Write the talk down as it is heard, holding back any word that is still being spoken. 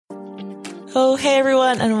Oh, hey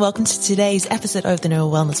everyone, and welcome to today's episode of the No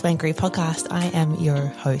Wellness Wankery podcast. I am your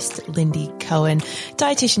host, Lindy Cohen,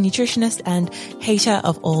 dietitian, nutritionist, and hater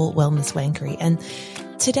of all wellness wankery. And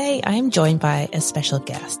today I am joined by a special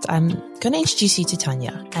guest. I'm going to introduce you to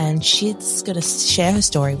Tanya, and she's going to share her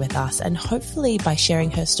story with us. And hopefully by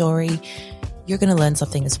sharing her story, you're going to learn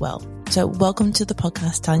something as well. So welcome to the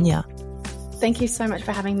podcast, Tanya. Thank you so much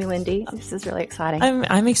for having me, Lindy. This is really exciting.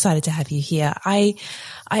 I'm excited to have you here. I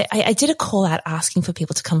did a call out asking for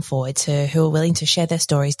people to come forward who are willing to share their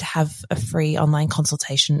stories, to have a free online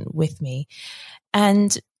consultation with me.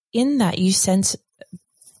 And in that, you sent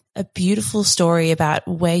a beautiful story about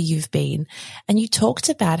where you've been. And you talked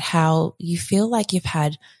about how you feel like you've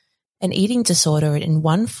had an eating disorder in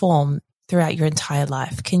one form throughout your entire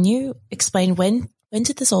life. Can you explain when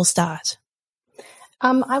did this all start?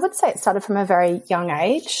 I would say it started from a very young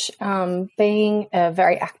age. Being a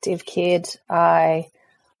very active kid, I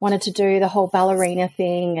wanted to do the whole ballerina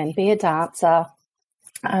thing and be a dancer.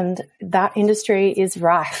 And that industry is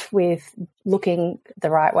rife with looking the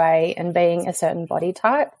right way and being a certain body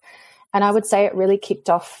type. And I would say it really kicked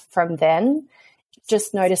off from then,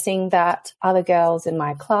 just noticing that other girls in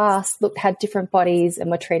my class had different bodies and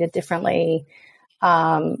were treated differently.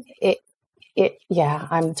 I'm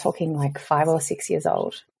talking like 5 or 6 years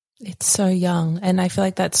old. It's so young. And I feel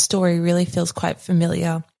like that story really feels quite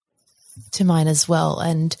familiar to mine as well.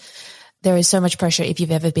 And there is so much pressure if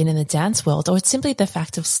you've ever been in the dance world, or it's simply the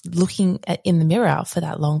fact of looking in the mirror for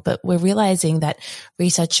that long. But we're realizing that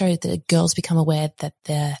research showed that girls become aware that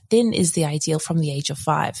their thin is the ideal from the age of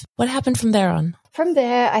 5. What happened from there on? From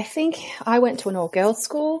there, I think I went to an all-girls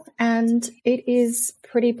school, and it is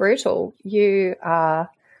pretty brutal. You are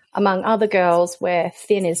among other girls where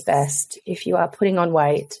thin is best. If you are putting on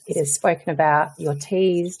weight, it is spoken about, you're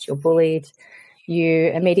teased, you're bullied, you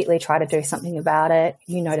immediately try to do something about it,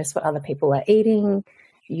 you notice what other people are eating,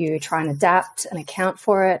 you try and adapt and account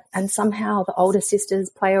for it, and somehow the older sisters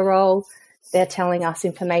play a role. They're telling us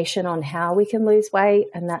information on how we can lose weight,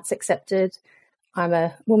 and that's accepted. I'm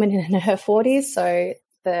a woman in her 40s, so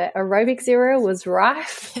the aerobics era was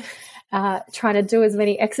rife. Trying to do as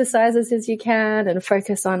many exercises as you can and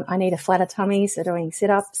focus on, I need a flatter tummy, so doing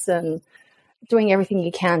sit-ups and doing everything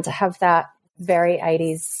you can to have that very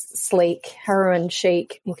 80s sleek, heroin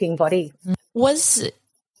chic looking body. Was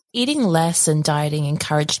eating less and dieting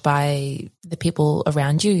encouraged by the people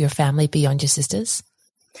around you, your family, beyond your sisters?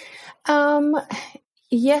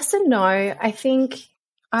 Yes and no. I think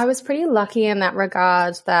I was pretty lucky in that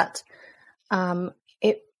regard that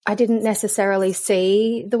I didn't necessarily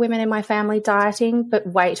see the women in my family dieting, but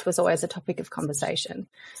weight was always a topic of conversation.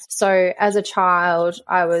 So as a child,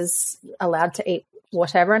 I was allowed to eat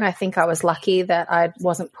whatever, and I think I was lucky that I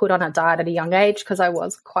wasn't put on a diet at a young age because I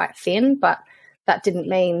was quite thin, but that didn't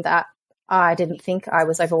mean that I didn't think I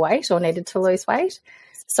was overweight or needed to lose weight.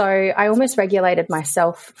 So I almost regulated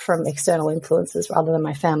myself from external influences rather than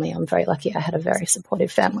my family. I'm very lucky I had a very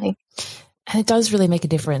supportive family. And it does really make a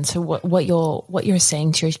difference. So what you're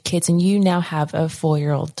saying to your kids, and you now have a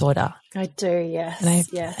 4-year-old daughter. I do, yes.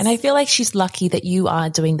 And I feel like she's lucky that you are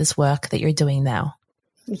doing this work that you're doing now.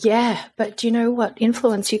 Yeah, but do you know what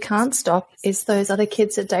influence you can't stop is those other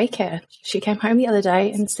kids at daycare. She came home the other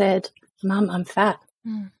day and said, "Mum, I'm fat."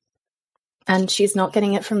 And she's not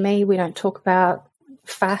getting it from me. We don't talk about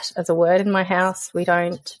fat as a word in my house. We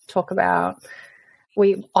don't talk about...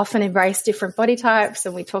 We often embrace different body types,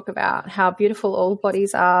 and we talk about how beautiful all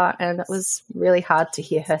bodies are. And it was really hard to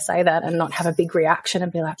hear her say that and not have a big reaction and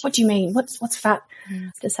be like, "What do you mean? What's fat?"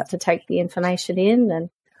 Just have to take the information in and,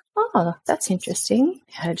 "Oh, that's interesting.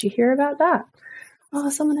 How did you hear about that?" "Oh,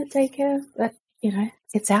 someone at daycare." But,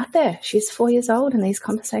 it's out there. She's 4 years old, and these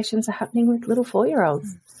conversations are happening with little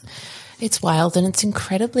 4-year-olds. It's wild, and it's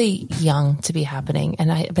incredibly young to be happening.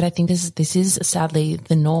 But I think this is sadly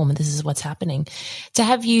the norm, and this is what's happening. To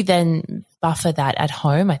have you then buffer that at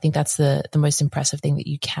home, I think that's the most impressive thing that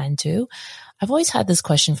you can do. I've always had this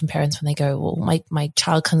question from parents when they go, "Well, my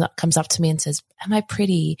child comes up to me and says, 'Am I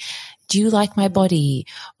pretty? Do you like my body?'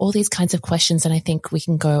 All these kinds of questions." And I think we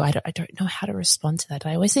can go, I don't know how to respond to that.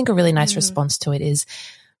 I always think a really nice response to it is,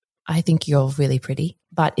 "I think you're really pretty,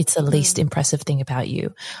 but it's the least impressive thing about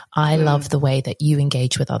you. I love the way that you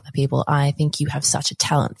engage with other people. I think you have such a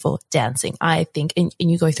talent for dancing. I think," and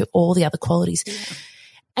you go through all the other qualities. Yeah.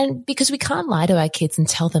 And because we can't lie to our kids and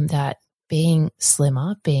tell them that being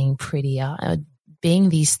slimmer, being prettier, being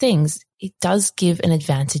these things, it does give an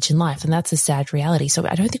advantage in life. And that's a sad reality. So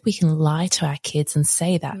I don't think we can lie to our kids and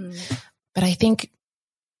say that. But I think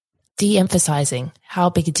de-emphasizing how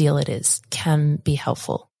big a deal it is can be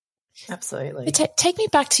helpful. Absolutely. But take me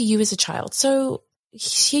back to you as a child. So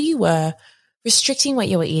here you were restricting what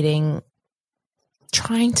you were eating,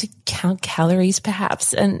 trying to count calories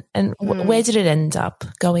perhaps, and where did it end up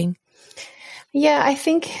going? Yeah, I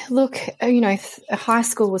think, look, high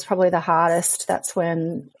school was probably the hardest. That's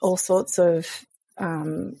when all sorts of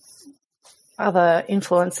other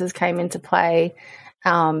influences came into play.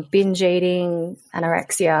 Binge eating,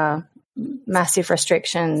 anorexia, massive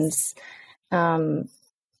restrictions,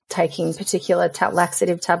 taking particular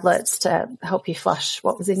laxative tablets to help you flush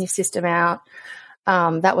what was in your system out.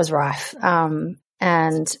 That was rife,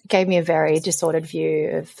 and gave me a very disordered view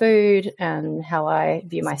of food and how I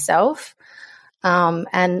view myself.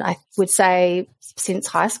 And I would say since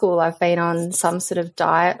high school, I've been on some sort of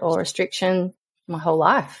diet or restriction my whole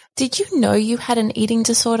life. Did you know you had an eating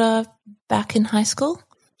disorder back in high school?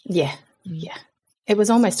 Yeah. It was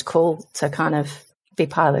almost cool to kind of be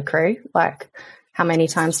part of the crew. Like, how many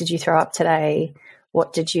times did you throw up today?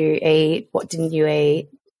 What did you eat? What didn't you eat?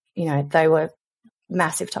 They were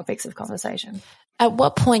massive topics of conversation. At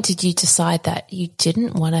what point did you decide that you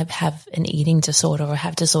didn't want to have an eating disorder or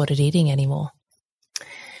have disordered eating anymore?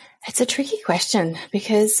 It's a tricky question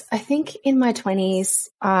because I think in my 20s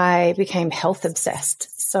I became health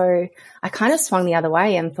obsessed. So I kind of swung the other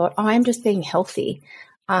way and thought, I'm just being healthy.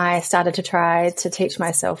 I started to try to teach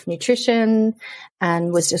myself nutrition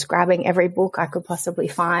and was just grabbing every book I could possibly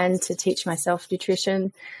find to teach myself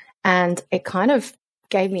nutrition. And it kind of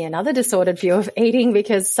gave me another disordered view of eating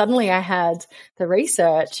because suddenly I had the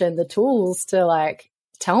research and the tools to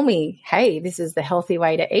tell me, hey, this is the healthy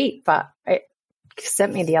way to eat. But it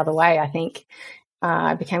sent me the other way. I think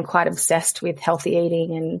I became quite obsessed with healthy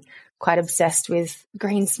eating and quite obsessed with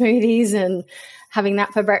green smoothies and having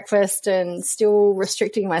that for breakfast and still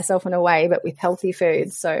restricting myself in a way, but with healthy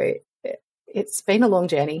food. So it's been a long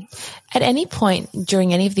journey. At any point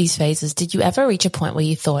during any of these phases, did you ever reach a point where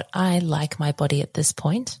you thought, I like my body at this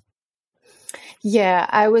point? Yeah,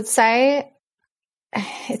 I would say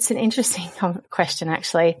it's an interesting question,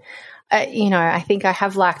 actually. I think I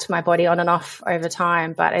have liked my body on and off over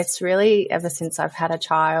time, but it's really ever since I've had a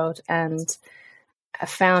child and I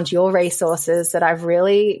found your resources that I've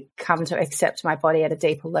really come to accept my body at a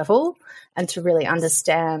deeper level and to really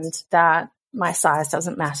understand that my size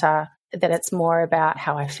doesn't matter, that it's more about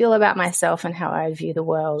how I feel about myself and how I view the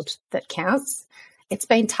world that counts. It's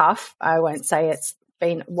been tough. I won't say it's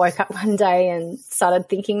been woke up one day and started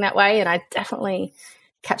thinking that way, and I definitely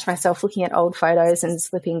catch myself looking at old photos and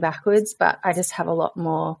slipping backwards, but I just have a lot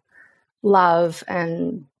more love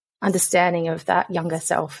and understanding of that younger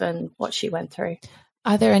self and what she went through.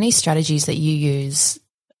 Are there any strategies that you use,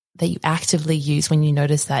 that you actively use when you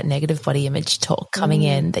notice that negative body image talk coming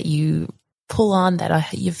in, that you pull on,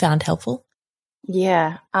 that you've found helpful?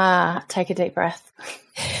 Yeah. Take a deep breath.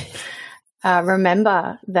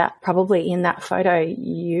 Remember that probably in that photo,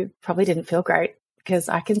 you probably didn't feel great. Because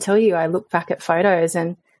I can tell you, I look back at photos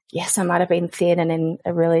and yes, I might have been thin and in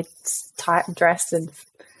a really tight dress and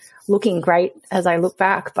looking great as I look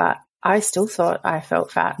back, but I still thought I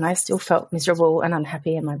felt fat and I still felt miserable and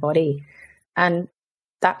unhappy in my body. And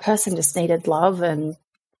that person just needed love and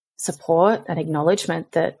support and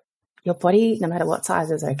acknowledgement that your body, no matter what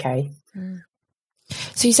size, is okay.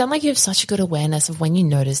 So you sound like you have such a good awareness of when you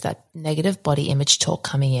notice that negative body image talk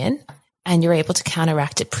coming in. And you're able to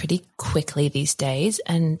counteract it pretty quickly these days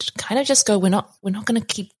and kind of just go, we're not going to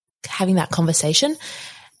keep having that conversation,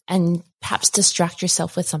 and perhaps distract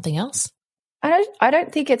yourself with something else. I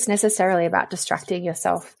don't think it's necessarily about distracting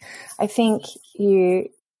yourself. I think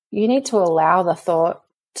you need to allow the thought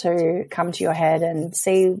to come to your head and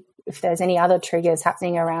see if there's any other triggers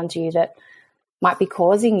happening around you that might be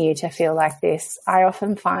causing you to feel like this. I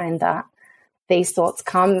often find that these thoughts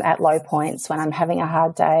come at low points when I'm having a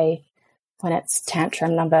hard day, when it's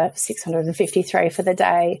tantrum number 653 for the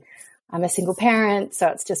day. I'm a single parent, so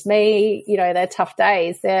it's just me. They're tough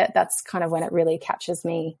days. That's kind of when it really catches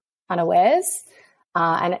me unawares.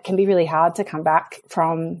 And it can be really hard to come back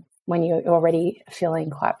from when you're already feeling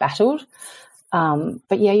quite battled.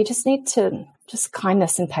 But yeah, you just need to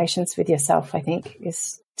kindness and patience with yourself, I think,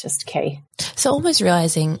 is just key. So almost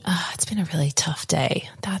realizing, it's been a really tough day.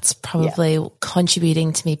 That's probably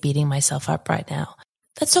contributing to me beating myself up right now.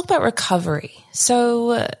 Let's talk about recovery.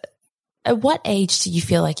 So at what age do you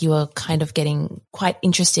feel like you were kind of getting quite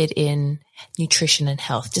interested in nutrition and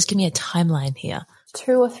health? Just give me a timeline here.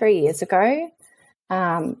 2 or 3 years ago,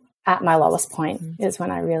 at my lowest point is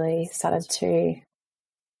when I really started to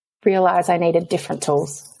realize I needed different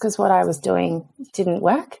tools because what I was doing didn't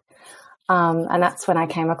work. And that's when I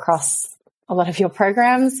came across a lot of your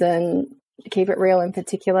programs, and Keep It Real in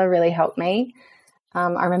particular really helped me.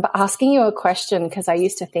 I remember asking you a question because I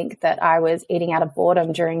used to think that I was eating out of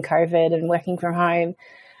boredom during COVID and working from home.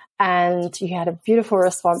 And you had a beautiful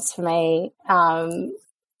response for me. And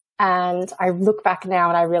I look back now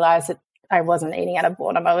and I realize that I wasn't eating out of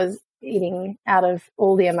boredom. I was eating out of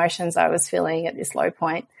all the emotions I was feeling at this low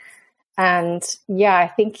point. And yeah, I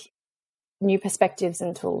think new perspectives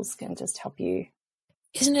and tools can just help you.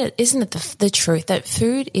 Isn't it the truth that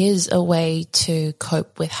food is a way to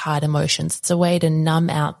cope with hard emotions? It's a way to numb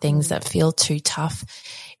out things that feel too tough.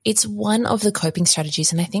 It's one of the coping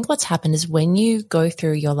strategies. And I think what's happened is when you go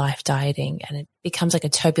through your life dieting and it becomes like a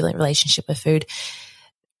turbulent relationship with food,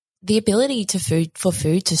 the ability for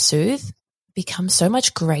food to soothe becomes so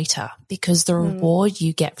much greater because the reward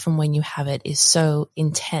you get from when you have it is so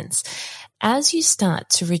intense. As you start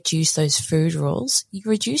to reduce those food rules, you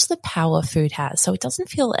reduce the power food has. So it doesn't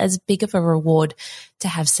feel as big of a reward to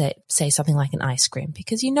have, say something like an ice cream,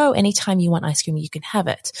 because you know anytime you want ice cream, you can have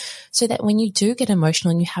it. So that when you do get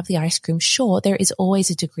emotional and you have the ice cream, sure, there is always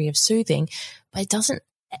a degree of soothing, but it doesn't,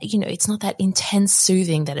 it's not that intense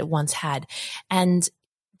soothing that it once had. And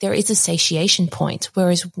there is a satiation point.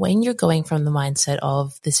 Whereas when you're going from the mindset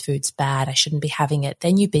of this food's bad, I shouldn't be having it,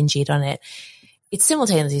 then you binge eat on it. It's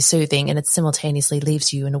simultaneously soothing and it simultaneously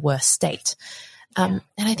leaves you in a worse state. And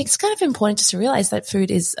I think it's kind of important just to realize that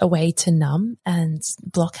food is a way to numb and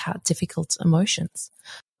block out difficult emotions.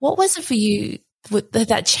 What was it for you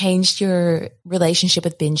that changed your relationship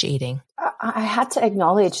with binge eating? I had to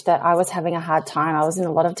acknowledge that I was having a hard time. I was in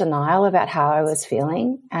a lot of denial about how I was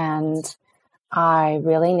feeling, and I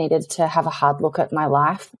really needed to have a hard look at my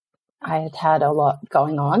life. I had had a lot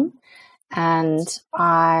going on, and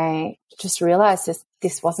I just realized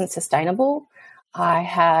this wasn't sustainable. I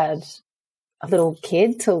had a little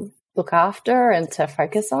kid to look after and to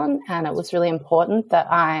focus on, and it was really important that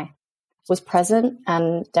I was present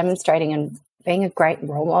and demonstrating and being a great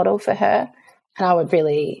role model for her. And I would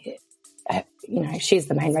really, she's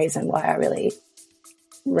the main reason why I really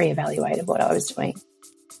reevaluated what I was doing.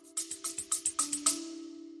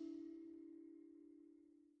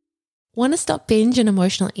 Want to stop binge and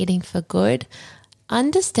emotional eating for good?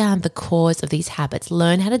 Understand the cause of these habits,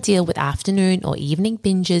 learn how to deal with afternoon or evening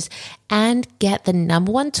binges, and get the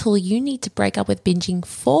number one tool you need to break up with binging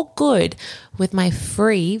for good with my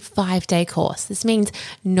free 5-day course. This means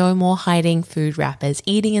no more hiding food wrappers,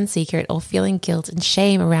 eating in secret, or feeling guilt and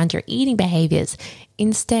shame around your eating behaviors.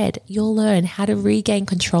 Instead, you'll learn how to regain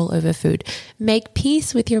control over food, make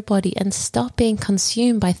peace with your body, and stop being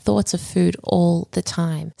consumed by thoughts of food all the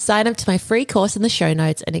time. Sign up to my free course in the show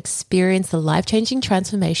notes and experience the life-changing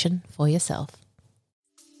transformation for yourself.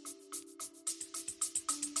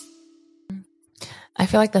 I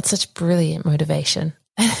feel like that's such brilliant motivation.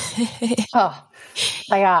 Oh,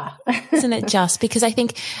 they are. Isn't it just? Because I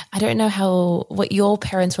don't know what your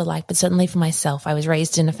parents were like, but certainly for myself, I was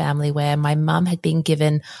raised in a family where my mum had been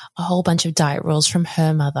given a whole bunch of diet rules from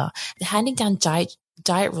her mother, handing down diet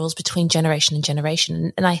rules between generation and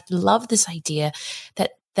generation. And I love this idea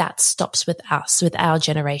that stops with us, with our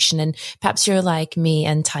generation. And perhaps you're like me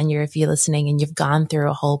and Tanya, if you're listening and you've gone through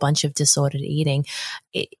a whole bunch of disordered eating.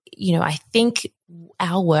 I think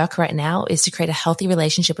our work right now is to create a healthy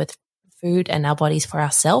relationship with food and our bodies for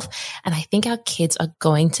ourselves. And I think our kids are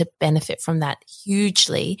going to benefit from that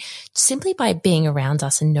hugely simply by being around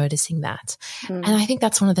us and noticing that. And I think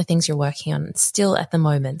that's one of the things you're working on still at the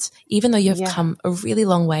moment, even though you've come a really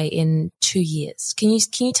long way in 2 years. Can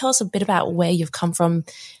you tell us a bit about where you've come from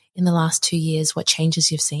in the last 2 years, what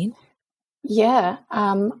changes you've seen? Yeah,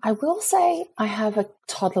 I will say I have a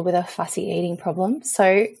toddler with a fussy eating problem.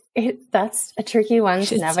 So that's a tricky one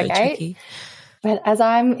to navigate. So tricky. But as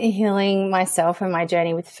I'm healing myself and my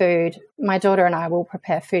journey with food, my daughter and I will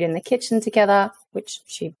prepare food in the kitchen together, which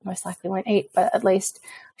she most likely won't eat, but at least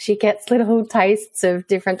she gets little tastes of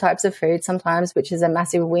different types of food sometimes, which is a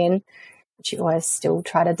massive win, which you always still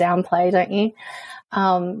try to downplay, don't you?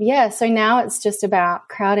 So now it's just about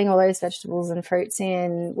crowding all those vegetables and fruits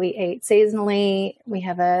in. We eat seasonally. We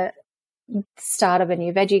have a start of a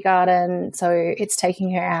new veggie garden, so it's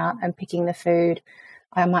taking her out and picking the food.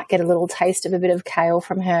 I might get a little taste of a bit of kale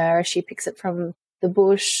from her as she picks it from the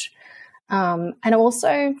bush. And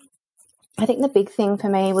also, I think the big thing for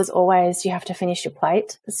me was always you have to finish your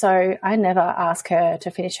plate. So I never ask her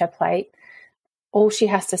to finish her plate. All she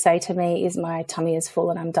has to say to me is my tummy is full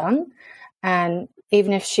and I'm done. And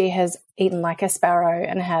even if she has eaten like a sparrow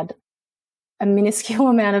and had a minuscule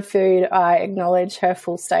amount of food, I acknowledge her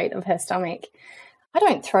full state of her stomach. I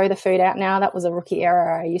don't throw the food out now. That was a rookie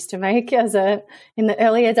error I used to make in the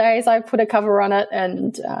earlier days. I put a cover on it,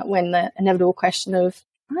 and when the inevitable question of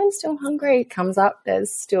I'm still hungry, comes up,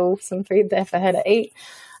 there's still some food there for her to eat.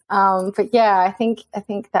 But yeah, I think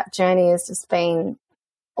that journey has just been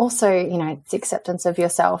also, it's acceptance of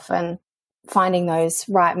yourself and finding those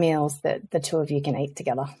right meals that the two of you can eat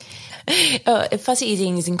together. Fussy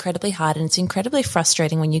eating is incredibly hard, and it's incredibly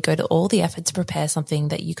frustrating when you go to all the effort to prepare something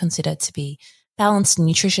that you consider to be balanced and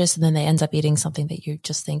nutritious, and then they end up eating something that you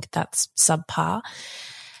just think that's subpar.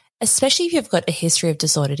 Especially if you've got a history of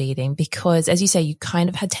disordered eating, because as you say, you kind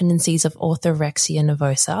of had tendencies of orthorexia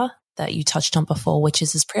nervosa that you touched on before, which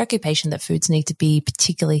is this preoccupation that foods need to be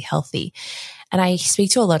particularly healthy. And I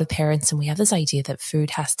speak to a lot of parents, and we have this idea that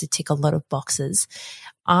food has to tick a lot of boxes.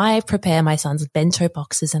 I prepare my son's bento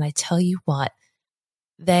boxes, and I tell you what,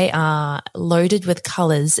 they are loaded with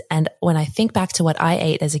colors. And when I think back to what I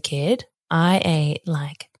ate as a kid, I ate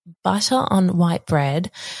like butter on white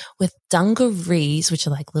bread with dungarees, which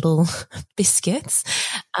are like little biscuits,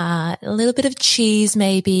 a little bit of cheese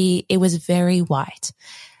maybe. It was very white.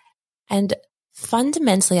 And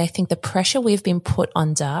fundamentally, I think the pressure we've been put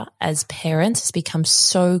under as parents has become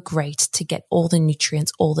so great to get all the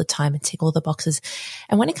nutrients all the time and tick all the boxes.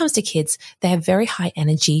 And when it comes to kids, they have very high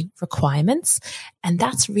energy requirements. And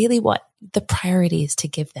that's really what the priority is to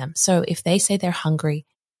give them. So if they say they're hungry,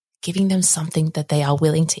 giving them something that they are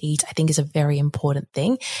willing to eat, I think is a very important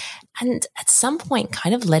thing. And at some point,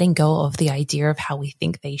 kind of letting go of the idea of how we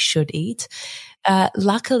think they should eat.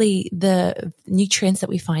 Luckily, the nutrients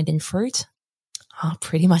that we find in fruit are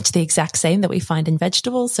pretty much the exact same that we find in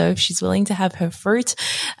vegetables. So if she's willing to have her fruit,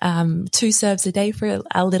 2 serves a day for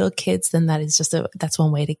our little kids, then that's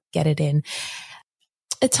one way to get it in.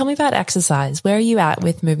 Tell me about exercise. Where are you at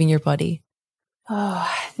with moving your body? Oh,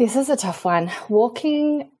 this is a tough one.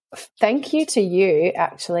 Walking, thank you to you,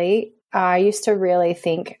 actually. I used to really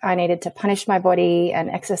think I needed to punish my body, and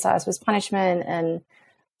exercise was punishment, and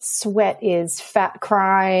sweat is fat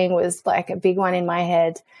crying was like a big one in my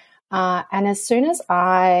head. And as soon as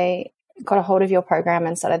I got a hold of your program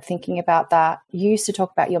and started thinking about that, you used to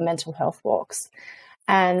talk about your mental health walks.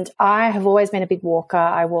 And I have always been a big walker.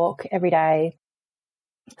 I walk every day,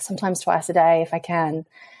 sometimes twice a day if I can.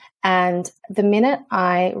 And the minute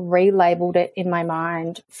I relabeled it in my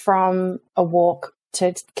mind from a walk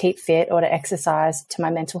to keep fit or to exercise to my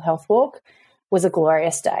mental health walk was a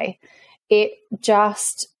glorious day. It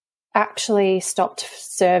just actually stopped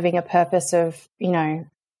serving a purpose of,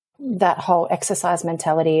 that whole exercise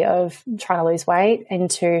mentality of trying to lose weight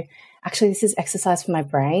into actually this is exercise for my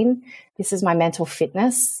brain. This is my mental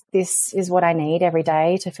fitness. This is what I need every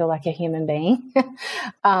day to feel like a human being.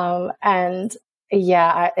 And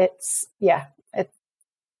it's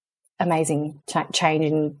amazing change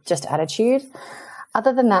in just attitude.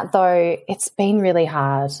 Other than that, though, it's been really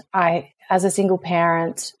hard. As a single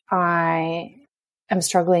parent, I am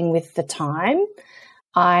struggling with the time.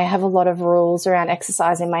 I have a lot of rules around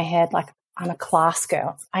exercise in my head. Like, I'm a class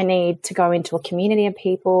girl. I need to go into a community of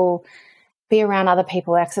people, be around other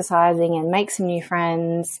people exercising and make some new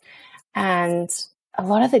friends. And a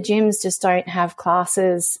lot of the gyms just don't have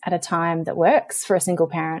classes at a time that works for a single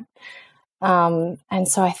parent. And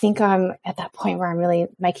so I think I'm at that point where I'm really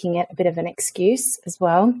making it a bit of an excuse as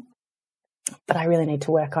well. But I really need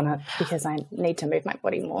to work on it because I need to move my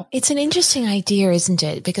body more. It's an interesting idea, isn't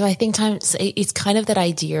it? Because I think it's kind of that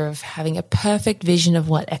idea of having a perfect vision of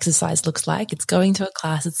what exercise looks like. It's going to a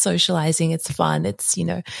class, it's socializing, it's fun, it's,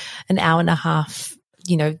 an hour and a half,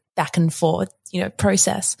 back and forth,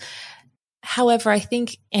 process. However, I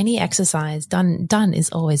think any exercise done is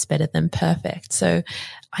always better than perfect. So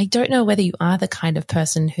I don't know whether you are the kind of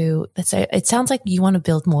person who, let's say, it sounds like you want to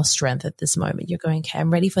build more strength at this moment. You're going, okay, I'm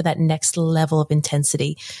ready for that next level of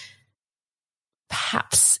intensity.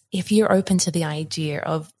 Perhaps if you're open to the idea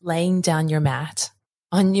of laying down your mat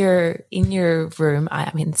in your room,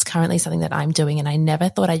 I mean, it's currently something that I'm doing, and I never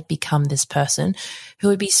thought I'd become this person who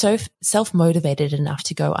would be so self-motivated enough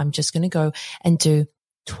to go, I'm just going to go and do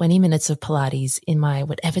 20 minutes of Pilates in my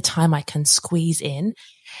whatever time I can squeeze in.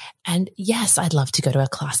 And yes, I'd love to go to a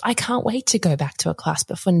class. I can't wait to go back to a class.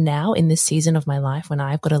 But for now, in this season of my life, when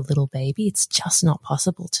I've got a little baby, it's just not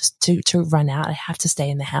possible to run out. I have to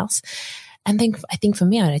stay in the house. And I think for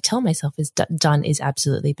me, what I tell myself is done is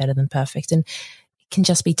absolutely better than perfect. And it can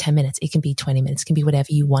just be 10 minutes. It can be 20 minutes. It can be whatever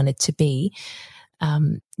you want it to be.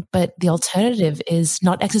 But the alternative is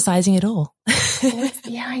not exercising at all.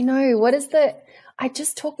 Yeah, I know. I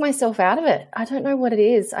just talk myself out of it. I don't know what it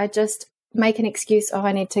is. I just make an excuse. Oh,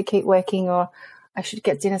 I need to keep working, or I should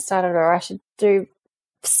get dinner started, or I should do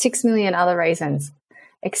 6 million other reasons,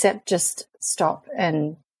 except just stop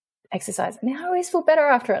and exercise. And I always feel better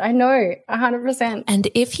after it. I know, 100%. And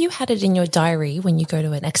if you had it in your diary when you go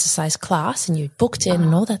to an exercise class and you booked in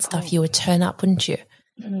and all that stuff, you would turn up, wouldn't you?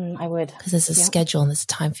 I would. Because there's a schedule and there's a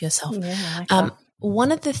time for yourself. Yeah, I like that.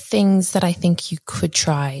 One of the things that I think you could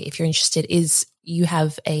try if you're interested is you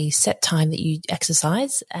have a set time that you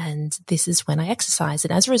exercise, and this is when I exercise.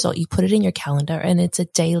 And as a result, you put it in your calendar and it's a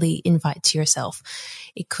daily invite to yourself.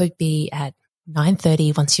 It could be at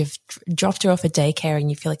 9:30 once you've dropped her off at daycare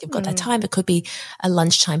and you feel like you've got that time. It could be a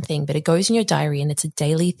lunchtime thing, but it goes in your diary and it's a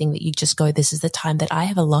daily thing that you just go, this is the time that I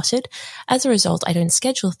have allotted. As a result, I don't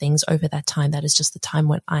schedule things over that time. That is just the time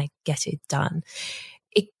when I get it done.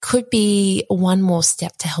 It could be one more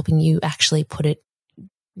step to helping you actually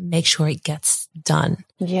make sure it gets done.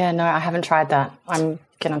 Yeah, no, I haven't tried that. I'm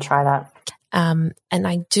going to try that. And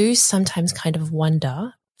I do sometimes kind of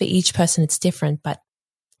wonder, for each person it's different, but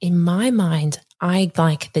in my mind, I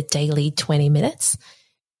like the daily 20 minutes.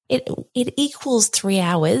 It equals 3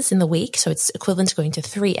 hours in the week, so it's equivalent to going to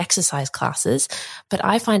 3 exercise classes, but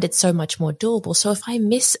I find it so much more doable. So if I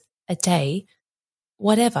miss a day,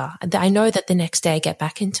 whatever, I know that the next day I get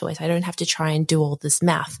back into it. I don't have to try and do all this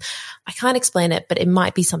math. I can't explain it, but it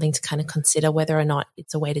might be something to kind of consider whether or not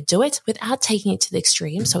it's a way to do it without taking it to the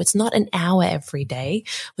extreme. So it's not an hour every day,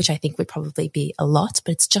 which I think would probably be a lot,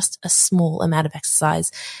 but it's just a small amount of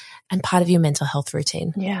exercise and part of your mental health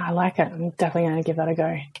routine. Yeah, I like it. I'm definitely going to give that a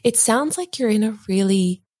go. It sounds like you're in a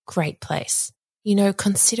really great place. You know,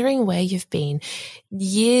 considering where you've been,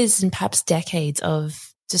 years and perhaps decades of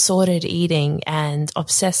disordered eating and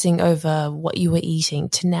obsessing over what you were eating,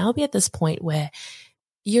 to now be at this point where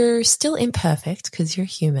you're still imperfect because you're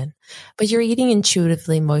human, but you're eating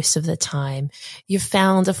intuitively most of the time. You've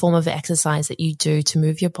found a form of exercise that you do to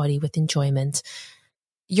move your body with enjoyment.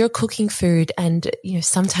 You're cooking food and, you know,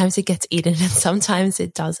 sometimes it gets eaten and sometimes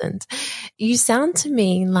it doesn't. You sound to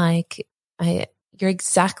me like you're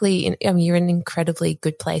in an incredibly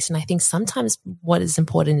good place. And I think sometimes what is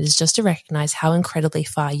important is just to recognize how incredibly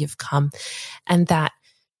far you've come, and that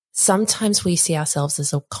sometimes we see ourselves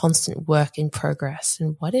as a constant work in progress.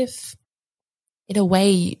 And what if, in a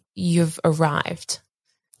way, you've arrived?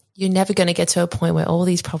 You're never going to get to a point where all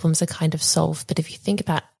these problems are kind of solved. But if you think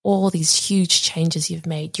about all these huge changes you've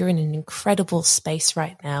made, you're in an incredible space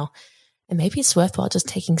right now. And maybe it's worthwhile just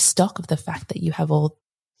taking stock of the fact that you have all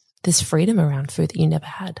this freedom around food that you never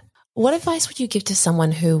had. What advice would you give to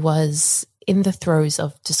someone who was in the throes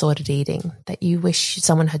of disordered eating that you wish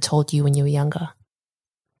someone had told you when you were younger?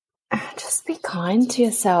 Just be kind to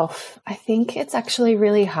yourself. I think it's actually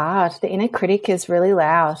really hard. The inner critic is really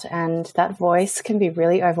loud and that voice can be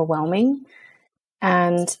really overwhelming,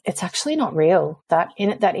 and it's actually not real. That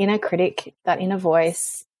inner critic, that inner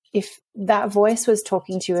voice, if that voice was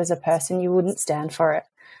talking to you as a person, you wouldn't stand for it.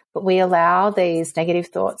 But we allow these negative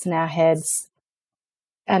thoughts in our heads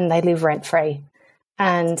and they live rent-free.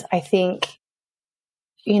 And I think,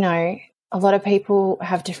 you know, a lot of people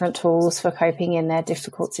have different tools for coping in their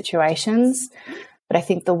difficult situations. But I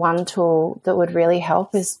think the one tool that would really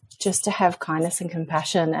help is just to have kindness and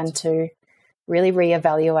compassion and to really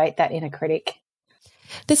reevaluate that inner critic.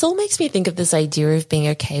 This all makes me think of this idea of being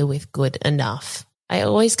okay with good enough. I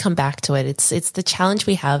always come back to it. It's the challenge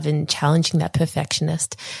we have in challenging that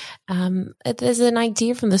perfectionist. There's an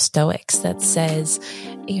idea from the Stoics that says,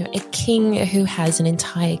 you know, a king who has an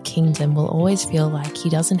entire kingdom will always feel like he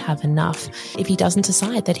doesn't have enough if he doesn't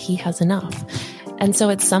decide that he has enough. And so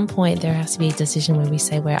at some point there has to be a decision where we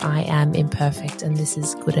say where I am imperfect and this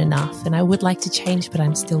is good enough. And I would like to change, but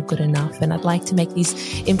I'm still good enough. And I'd like to make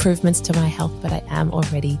these improvements to my health, but I am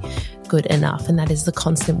already good enough. And that is the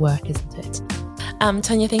constant work, isn't it?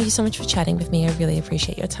 Tanya, thank you so much for chatting with me. I really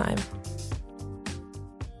appreciate your time.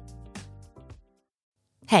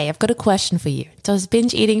 Hey, I've got a question for you. Does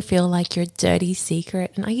binge eating feel like your dirty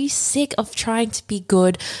secret? And are you sick of trying to be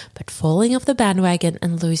good, but falling off the bandwagon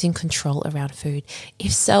and losing control around food?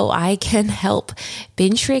 If so, I can help.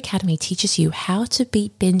 Binge Free Academy teaches you how to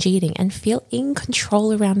beat binge eating and feel in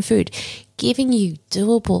control around food, giving you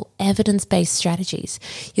doable, evidence-based strategies.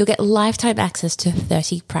 You'll get lifetime access to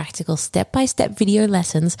 30 practical step-by-step video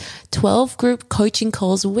lessons, 12 group coaching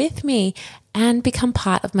calls with me, and become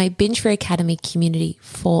part of my Binge Free Academy community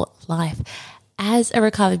for life. As a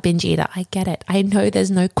recovered binge eater, I get it. I know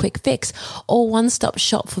there's no quick fix or one-stop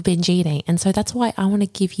shop for binge eating. And so that's why I want to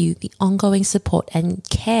give you the ongoing support and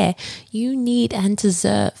care you need and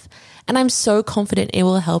deserve. And I'm so confident it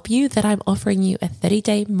will help you that I'm offering you a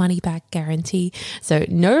 30-day money-back guarantee. So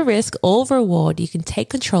no risk or reward. You can take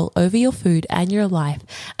control over your food and your life.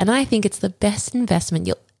 And I think it's the best investment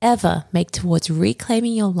you'll ever make towards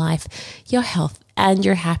reclaiming your life, your health, and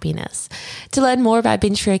your happiness. To learn more about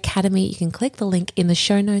Binge Free Academy, you can click the link in the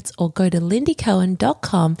show notes or go to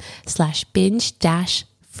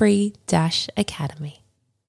lindycohen.com/binge-free-academy.